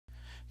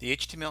The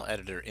HTML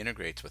editor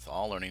integrates with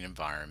all learning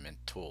environment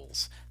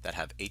tools that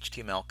have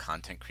HTML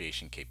content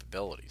creation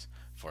capabilities.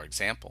 For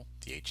example,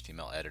 the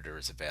HTML editor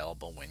is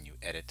available when you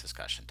edit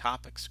discussion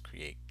topics,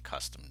 create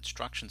custom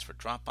instructions for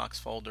Dropbox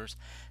folders,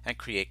 and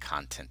create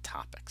content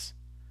topics.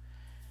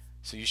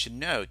 So you should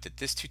note that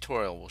this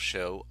tutorial will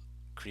show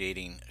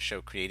creating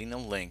a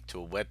link to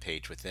a web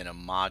page within a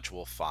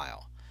module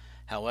file.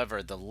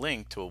 However, the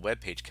link to a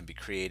web page can be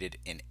created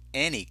in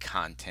any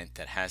content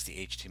that has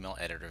the HTML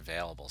editor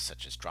available,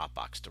 such as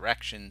Dropbox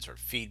directions or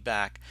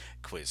feedback,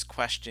 quiz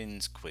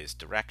questions, quiz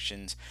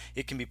directions.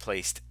 It can be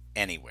placed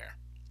anywhere.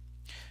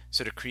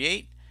 So to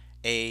create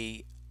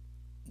a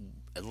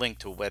link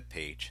to a web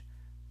page,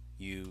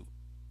 you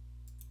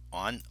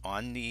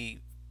within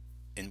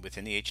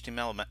the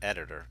HTML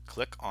editor,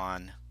 click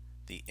on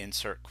the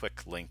Insert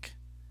Quick Link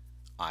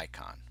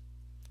icon.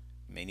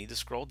 You may need to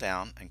scroll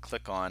down and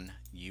click on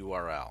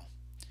URL.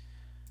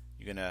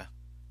 You're going to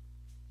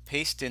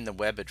paste in the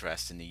web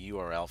address in the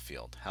URL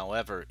field.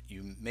 However,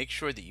 you make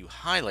sure that you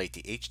highlight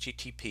the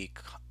HTTP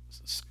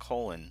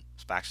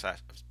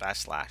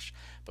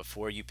 /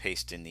 before you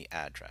paste in the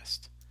address.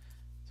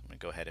 So I'm going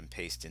to go ahead and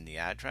paste in the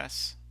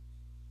address.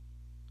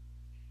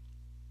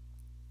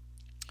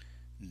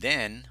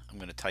 Then I'm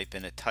going to type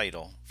in a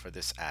title for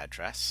this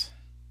address.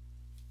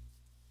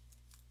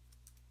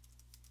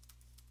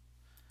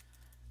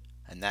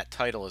 And that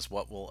title is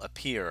what will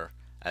appear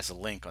as a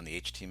link on the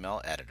HTML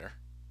editor.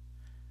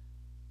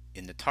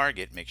 In the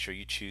target, make sure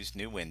you choose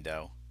New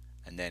Window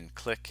and then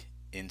click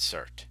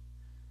Insert.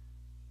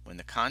 When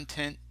the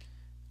content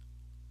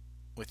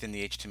within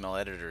the HTML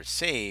editor is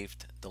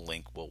saved, the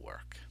link will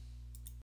work.